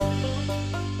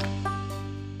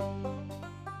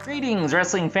Greetings,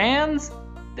 wrestling fans!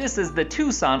 This is the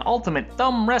Tucson Ultimate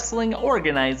Thumb Wrestling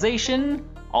Organization,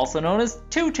 also known as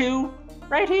Tutu,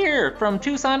 right here from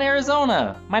Tucson,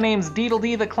 Arizona. My name's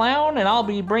Deedledee the Clown, and I'll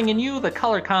be bringing you the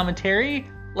color commentary,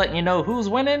 letting you know who's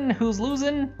winning, who's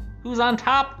losing, who's on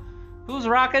top, who's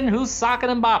rocking, who's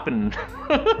socking and bopping.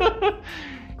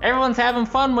 Everyone's having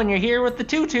fun when you're here with the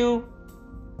Tutu.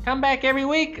 Come back every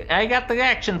week, I got the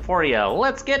action for you.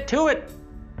 Let's get to it!